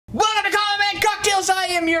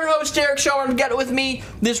am your host, Derek Schomer. I've got with me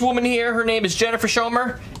this woman here. Her name is Jennifer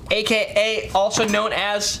Schomer, aka also known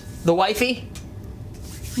as the wifey.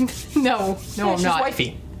 No, I'm she's not.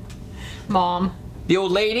 Wifey. Mom. The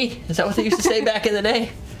old lady. Is that what they used to say back in the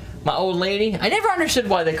day? My old lady. I never understood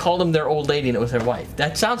why they called them their old lady and it was their wife.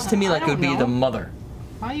 That sounds to me like it would be the mother.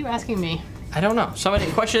 Why are you asking me? I don't know.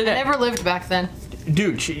 Somebody questioned it. I never lived back then.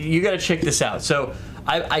 Dude, you gotta check this out. So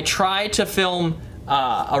I tried to film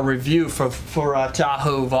a review for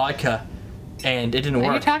Tahoe vodka, and it didn't work.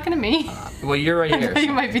 Are you talking to me? Well, you're right here. I know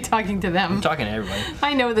you might be talking to them. I'm talking to everybody.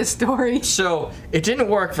 I know this story. So it didn't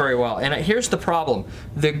work very well, and here's the problem: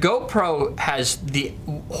 the GoPro has the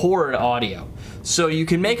horrid audio. So you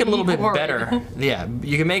can make it a little bit better. Yeah,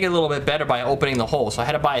 you can make it a little bit better by opening the hole. So I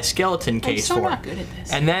had to buy a skeleton case for it. I'm so not good at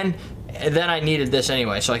this. And then I needed this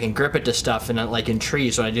anyway, so I can grip it to stuff and like in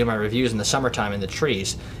trees when I do my reviews in the summertime in the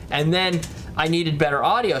trees. And then I needed better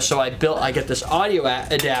audio, so I get this audio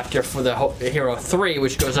adapter for the Hero 3,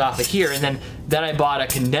 which goes off of here, and then I bought a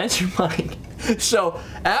condenser mic. So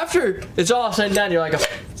after it's all said and done, you're like,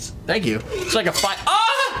 thank you. It's like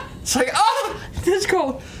this is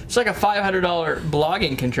cool. It's like a $500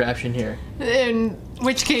 blogging contraption here. In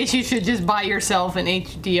which case, you should just buy yourself an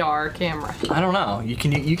HDR camera. I don't know. You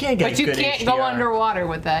can't get a good HDR. But you can't go underwater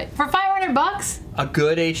with that for $500. A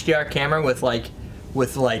good HDR camera with like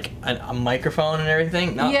a microphone and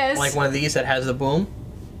everything. Not yes. Like one of these that has the boom.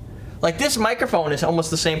 Like this microphone is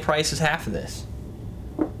almost the same price as half of this.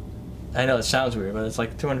 I know it sounds weird, but it's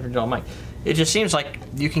like a $250 mic. It just seems like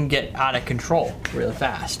you can get out of control really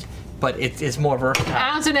fast. But it's more versatile.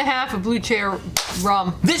 Ounce and a half of Blue Chair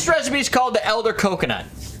rum. This recipe is called the Elder Coconut.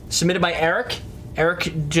 Submitted by Eric.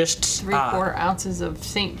 Eric just... 3/4 ounces of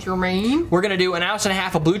St. Germain. We're going to do 1.5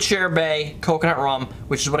 ounces of Blue Chair Bay coconut rum,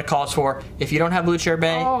 which is what it calls for. If you don't have Blue Chair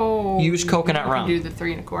Bay, use coconut rum. You can do the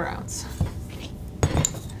 3¼ ounce.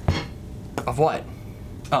 Of what?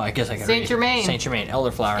 Oh, I guess I can St. Germain. St. Germain,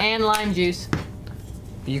 Elderflower. And lime juice.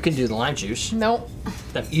 You can do the lime juice. Nope.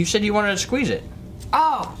 You said you wanted to squeeze it.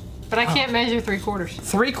 Oh. But I can't measure 3/4.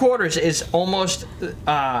 3/4 is almost,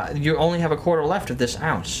 you only have a quarter left of this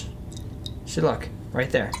ounce. See, look, right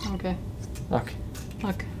there. Okay. Look.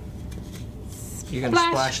 Look. You're gonna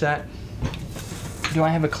splash that? Do I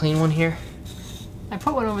have a clean one here? I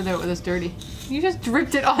put one over there that was dirty. You just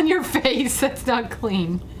dripped it on your face. That's not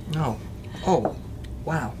clean. No. Oh,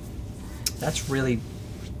 wow. That's really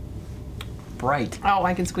bright. Oh,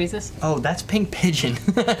 I can squeeze this? Oh, that's pink pigeon.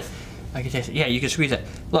 I can taste it. Yeah, you can squeeze it.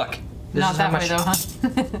 Look. This not is that how way though,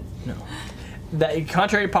 huh? No. That,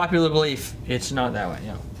 contrary to popular belief, it's not that way.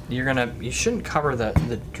 No. You shouldn't cover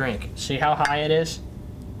the drink. See how high it is?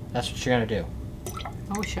 That's what you're gonna do.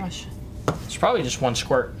 Oh shush. It's probably just one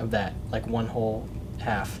squirt of that, like one whole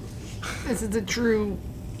half. This is a true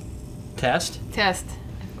test. If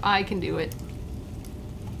I can do it,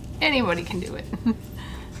 anybody can do it.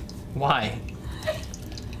 Why?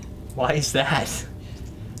 Why is that?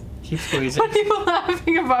 Keep squeezing. What are you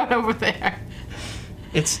laughing about over there?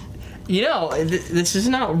 It's, this is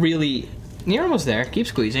not really. You're almost there. Keep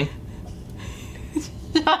squeezing.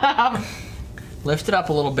 Shut up. Lift it up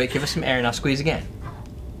a little bit. Give it some air. Now squeeze again.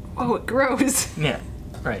 Oh, it grows. Yeah.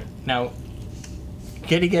 Right. Now,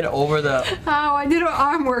 get it over the. Oh, I did an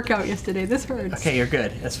arm workout yesterday. This hurts. Okay, you're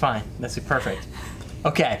good. That's fine. That's perfect.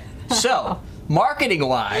 Okay. So,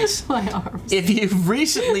 marketing-wise, my arms. If you've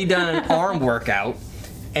recently done an arm workout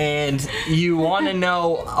and you want to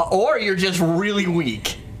know, or you're just really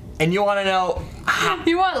weak and you want to know,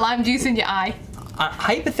 you want lime juice in your eye?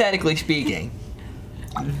 Hypothetically speaking,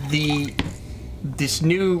 this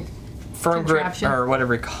new firm grip or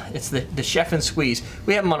whatever you call it, it's the Chef and Squeeze.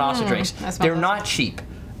 We have them on Awesome Drinks. They're not cheap.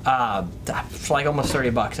 It's like almost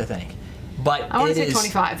 $30, I think. But I want to say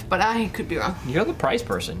 25, but I could be wrong. You're the price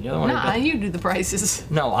person. You're the one. Nah, you do the prices.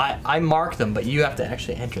 No, I mark them, but you have to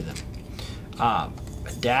actually enter them. A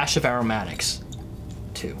dash of aromatics,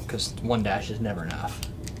 too, because one dash is never enough.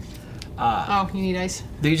 Oh, you need ice.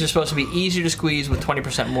 These are supposed to be easier to squeeze with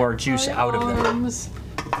 20% more juice out of them.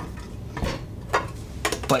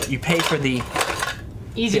 But you pay for the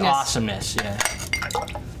awesomeness, yeah.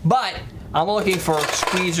 But I'm looking for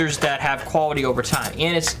squeezers that have quality over time,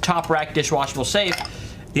 and it's top rack dishwashable safe.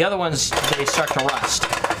 The other ones, they start to rust.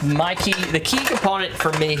 The key component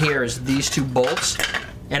for me here is these two bolts,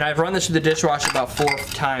 and I've run this through the dishwasher about 4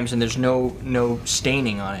 times, and there's no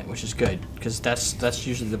staining on it, which is good, because that's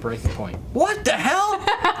usually the breaking point. What the hell?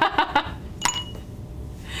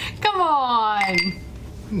 Come on.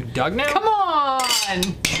 You dug now? Come on.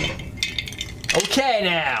 Okay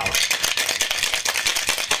now.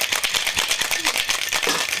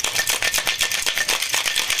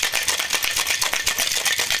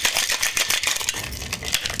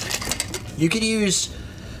 You could use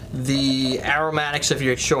the aromatics of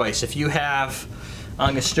your choice. If you have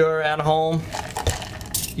Angostura at home,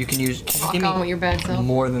 you can use. Walk on with your bad self.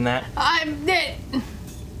 More than that. I'm dead.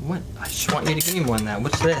 What? I just want you to give me more than that.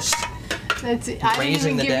 What's this? That's it. I didn't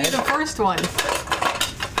even give you the first one.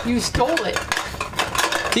 You stole it.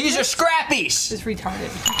 These are Scrappies! It's retarded.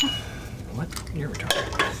 What? You're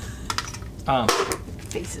retarded.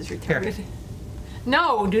 Face is retarded. Here.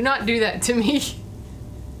 No, do not do that to me.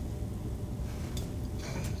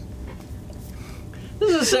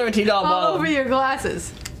 This is a $17 All bottle. over your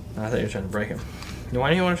glasses. I thought you were trying to break them. Why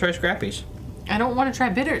do you want to try Scrappies? I don't want to try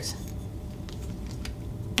bitters.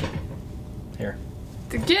 Here.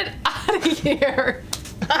 Get out of here.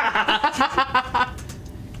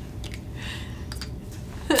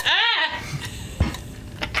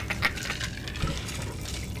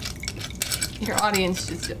 Your audience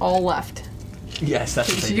just all left. Yes,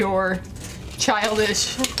 that's what you're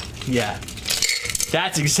childish. Yeah.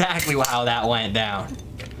 That's exactly how that went down.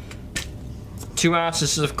 2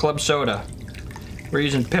 ounces of club soda. We're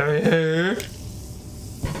using Perrier.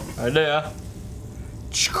 Right there.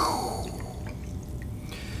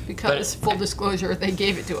 Because, full disclosure, they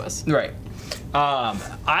gave it to us. Right.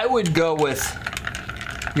 I would go with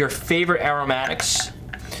your favorite aromatics,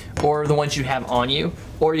 or the ones you have on you,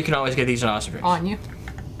 or you can always get these in Awesome Drinks. On you?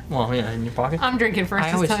 Well, yeah, in your pocket. I'm drinking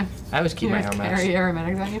first this time. I always keep my aromatics. Carry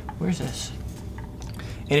aromatics on you. Where's this?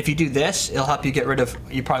 And if you do this, it'll help you get rid of.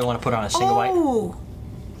 You probably want to put on a single white. Oh.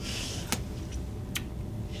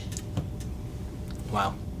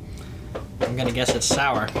 Wow. I'm gonna guess it's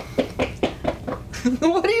sour.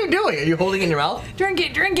 What are you doing? Are you holding it in your mouth? Drink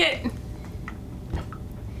it, drink it.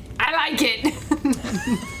 I like it.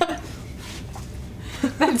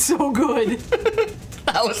 That's so good.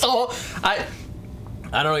 That was so. I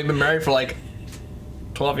don't know. You've been married for like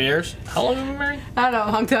 12 years. How long have you been married? I don't know,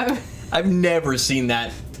 a long time. I've never seen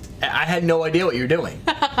that. I had no idea what you were doing.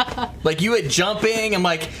 Like you were jumping, and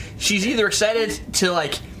like she's either excited to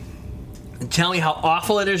like tell me how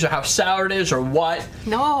awful it is, or how sour it is, or what.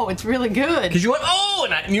 No, it's really good. Because you went, oh,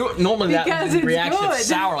 and you normally because that reaction good. is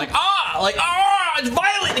sour, like it's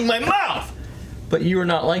violating my mouth. But you were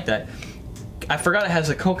not like that. I forgot it has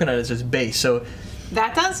a coconut as its base, so.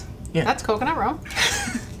 That does? Yeah. That's coconut rum.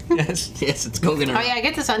 yes, it's coconut rum. Oh yeah, I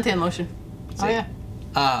get the suntan lotion. See? Oh yeah.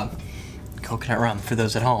 Coconut rum for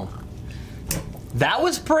those at home. That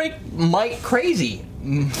was pretty crazy.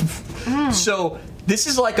 So this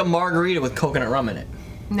is like a margarita with coconut rum in it.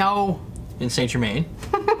 No. In Saint Germain.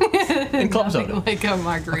 In club soda. Like a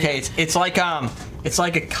margarita. Okay, it's like a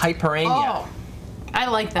caipirinha. Oh, I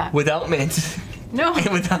like that. Without mint. No.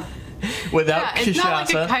 without yeah, it's not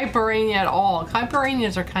like a caipirinha at all.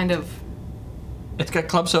 Caipirinhas are kind of. It's got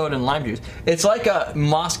club soda and lime juice. It's like a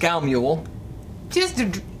Moscow Mule.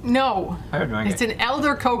 No. It's an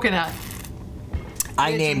elder coconut.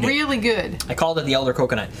 I named it. It's really good. I called it the elder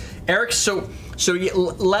coconut. Eric, so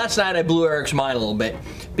last night I blew Eric's mind a little bit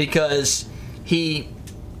because he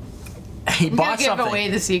bought something. Give away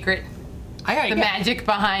the secret. The magic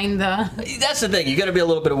behind the. That's the thing. You got to be a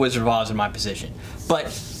little bit of Wizard of Oz in my position. But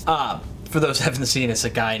for those who haven't seen, it's a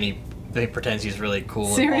guy and he pretends he's really cool.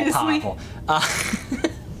 Seriously? And all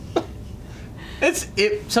powerful.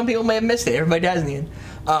 Some people may have missed it. Everybody dies in the end.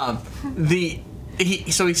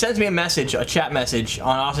 So he sends me a chat message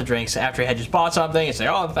on Awesome Drinks after he had just bought something and say,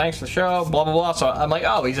 oh, thanks for the show, blah, blah, blah. So I'm like,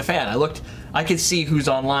 oh, he's a fan. I could see who's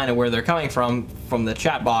online and where they're coming from the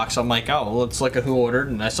chat box. I'm like, oh, well, let's look at who ordered,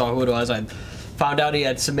 and I saw who it was. I found out he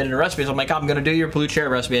had submitted a recipe, so I'm like, I'm going to do your blue cherry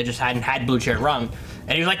recipe. I just hadn't had blue cherry rum.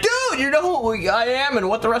 And he was like, dude, you know who I am and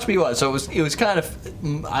what the recipe was. So it was kind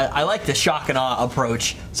of, I like the shock and awe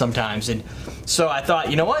approach sometimes. And so I thought,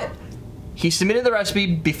 you know what? He submitted the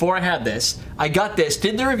recipe before I had this. I got this,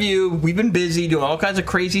 did the review. We've been busy doing all kinds of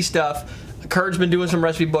crazy stuff. Kurt's been doing some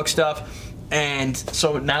recipe book stuff. And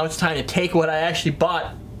so now it's time to take what I actually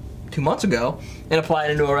bought 2 months ago and apply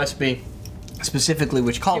it into a recipe specifically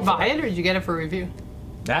which called for it. Did you buy it or did you get it for review?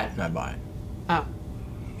 That, I bought it. Oh.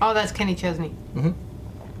 Oh, that's Kenny Chesney. Mm-hmm.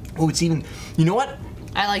 Oh, it's even, you know what?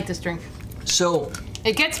 I like this drink. So.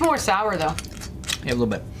 It gets more sour though. Yeah, a little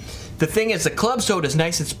bit. The thing is, the club soda is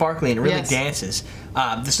nice and sparkly and it really dances.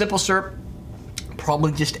 The simple syrup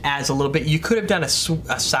probably just adds a little bit. You could have done a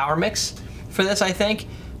sour mix for this, I think.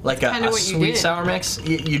 Like a sweet sour mix.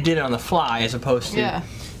 You did it on the fly as opposed to,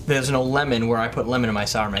 there's no lemon where I put lemon in my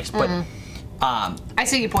sour mix. But I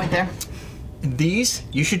see your point there. These,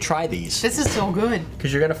 you should try these. This is so good.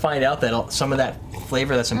 Because you're going to find out that some of that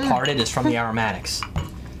flavor that's imparted is from the aromatics.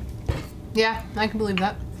 Yeah, I can believe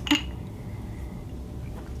that.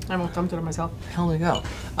 I won't come to it myself. Hell we go.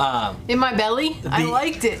 In my belly, I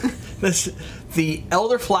liked it. The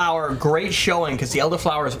elderflower, great showing because the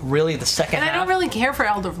elderflower is really the second And half. I don't really care for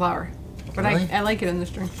elderflower, but Really? I like it in this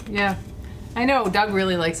drink. Yeah, I know Doug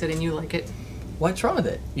really likes it, and you like it. What's wrong with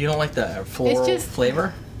it? You don't like the floral just-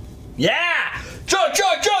 flavor? Yeah! Chug,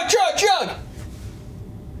 chug, chug, chug, chug!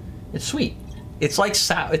 It's sweet. It's like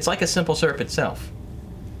it's like a simple syrup itself.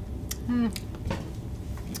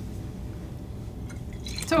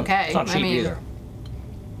 It's okay. It's not cheap either.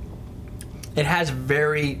 It has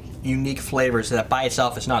very unique flavors that by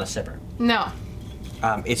itself is not a sipper. No.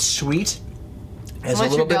 It's sweet. It has a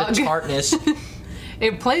Unless little bit you're of Doug. tartness.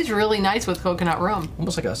 It plays really nice with coconut rum.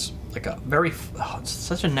 Almost like a very it's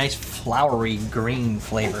such a nice flowery green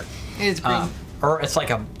flavor. It is green. Or it's like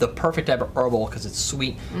the perfect type of herbal because it's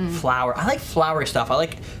sweet flower. I like flowery stuff. I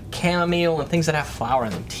like chamomile and things that have flower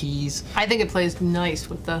in them. Teas. I think it plays nice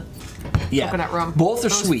with the coconut rum. Both are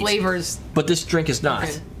Those sweet. flavors. But this drink is not.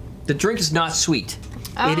 Okay. The drink is not sweet.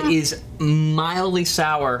 It is mildly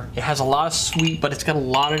sour. It has a lot of sweet, but it's got a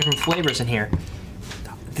lot of different flavors in here.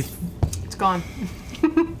 It's gone.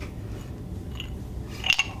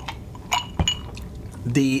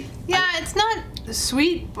 Yeah, it's not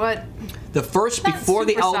sweet, but The first, Not before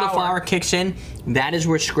the super sour. elderflower kicks in, that is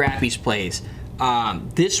where Scrappy's plays.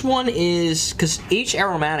 This one is, because each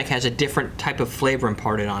aromatic has a different type of flavor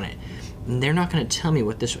imparted on it. And they're not going to tell me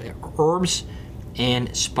what this, herbs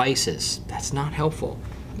and spices. That's not helpful.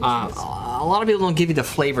 A lot of people don't give you the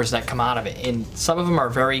flavors that come out of it. And some of them are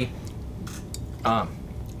very,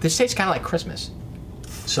 this tastes kind of like Christmas.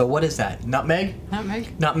 So what is that? Nutmeg?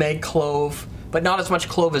 nutmeg. Nutmeg, clove, but not as much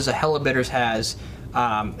clove as the Hella Bitters has.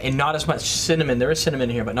 And not as much cinnamon. There is cinnamon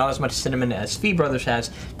here, but not as much cinnamon as Fee Brothers has.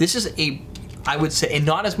 This is I would say, and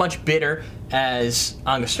not as much bitter as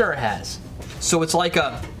Angostura has. So it's like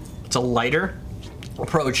it's a lighter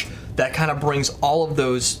approach that kind of brings all of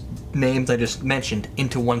those names I just mentioned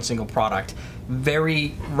into one single product.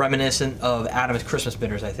 Very reminiscent of Adam's Christmas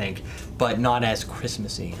Bitters, I think, but not as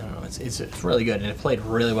Christmassy. I don't know. It's really good, and it played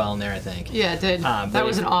really well in there, I think. Yeah, it did. But That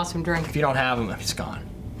was an awesome drink. If you don't have them, it's gone.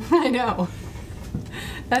 I know.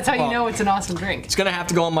 That's how Well, you know it's an awesome drink. It's gonna have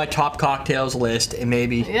to go on my top cocktails list, and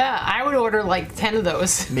maybe Yeah, I would order like 10 of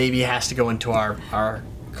those. it has to go into our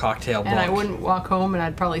cocktail book. And I wouldn't walk home, and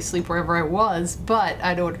I'd probably sleep wherever I was, but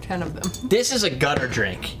I'd order 10 of them. This is a gutter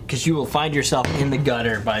drink because you will find yourself in the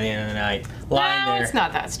gutter by the end of the night, lying No, there. it's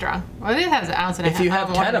not that strong. Well, it has an ounce and a If half. you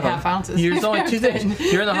have 10 of them, ounces. there's only two things: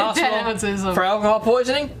 you're in the 10 hospital ounces of for alcohol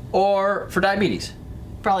poisoning, or for diabetes,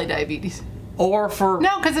 probably diabetes. or for.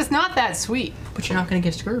 No, because it's not that sweet. But you're not gonna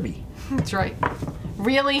get scurvy. That's right.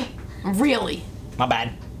 Really? Really? My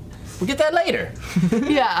bad. We'll get that later.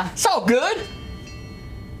 Yeah. It's all good.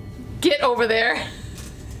 Get over there.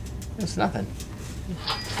 It's nothing.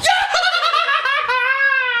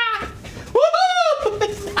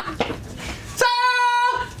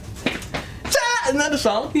 Isn't that a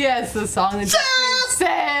song? Yes, the song that just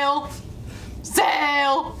sail,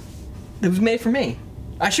 sail. It was made for me.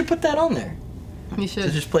 I should put that on there. You It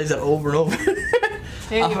should. just plays that over and over.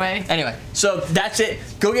 Anyway, Anyway, so that's it.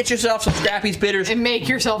 Go get yourself some Scrappy's Bitters and make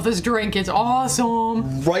yourself this drink. It's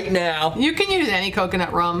awesome. right now. You can use any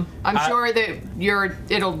coconut rum. I'm sure that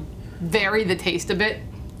it'll vary the taste a bit.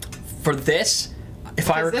 For this,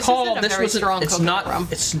 if I Because this recall, isn't a this very was strong it's coconut not. rum.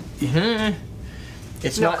 It's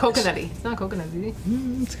No, not coconutty. It's not coconutty.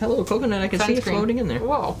 It's got a little coconut. I can see it Sunscreen. floating in there.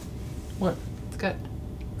 Whoa, What? it's good.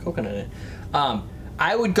 Coconut in it.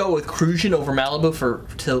 I would go with Crucian over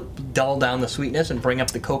Malibu to dull down the sweetness and bring up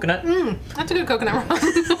the coconut. That's a good coconut rum.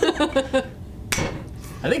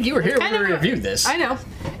 I think you were here when Kind we of a- reviewed this. I know.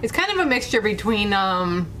 It's kind of a mixture between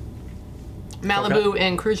Malibu Coconut?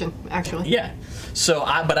 and Crucian, actually. Yeah. So,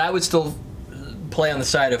 but I would still play on the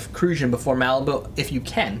side of Crucian before Malibu if you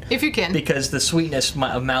can. If you can. Because the sweetness of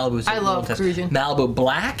Malibu is I love Crucian. Malibu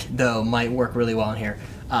Black, though, might work really well in here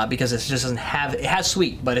because it just doesn't have. It has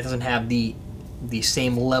sweet, but it doesn't have the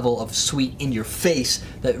same level of sweet in your face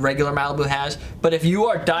that regular Malibu has. But if you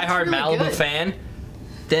are a diehard really Malibu good. fan,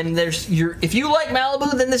 then if you like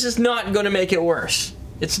Malibu, then this is not going to make it worse.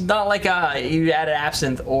 It's not like you added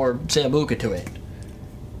absinthe or Sambuca to it.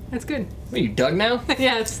 That's good. What are you, Doug now?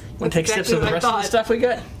 Yes. Want to take sips of the rest of the stuff we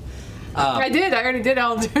got? I did. I already did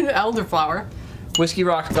elderflower. Whiskey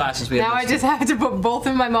rocks glasses. We have Now I this. just have to put both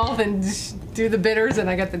in my mouth and just do the bitters, and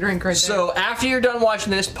I got the drink right there. So after you're done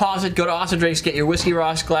watching this, pause it, go to Awesome Drinks, get your Whiskey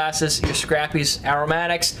Rocks glasses, your Scrappy's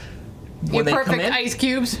Aromatics. Your perfect ice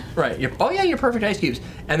cubes. Right. Your perfect ice cubes.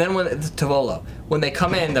 And then when Tavolo, when they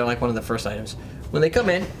come in, they're like one of the first items. When they come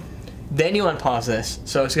in, then you unpause this.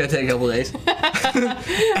 So it's gonna take a couple days.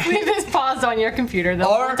 Leave this paused on your computer the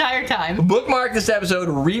whole entire time. Bookmark this episode,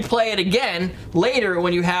 replay it again later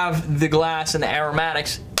when you have the glass and the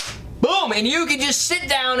aromatics. Boom! And you can just sit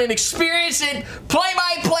down and experience it play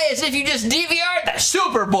by play as if you just DVR'd the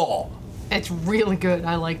Super Bowl. It's really good.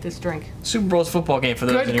 I like this drink. Super Bowl's a football game for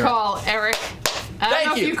those in Good Europe. call, Eric. I don't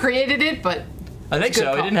know if you created it, but I think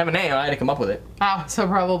so. It didn't have a name. I had to come up with it. Oh, so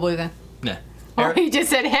probably then. Yeah. Or he just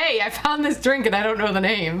said, hey, I found this drink and I don't know the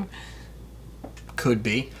name. Could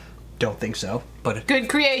be. Don't think so. But good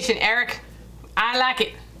creation, Eric. I like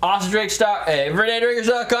it. AwesomeDrinks.com,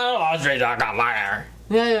 everydaydrinkers.com, AwesomeDrinks.com.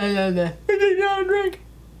 Yeah. It's a drink.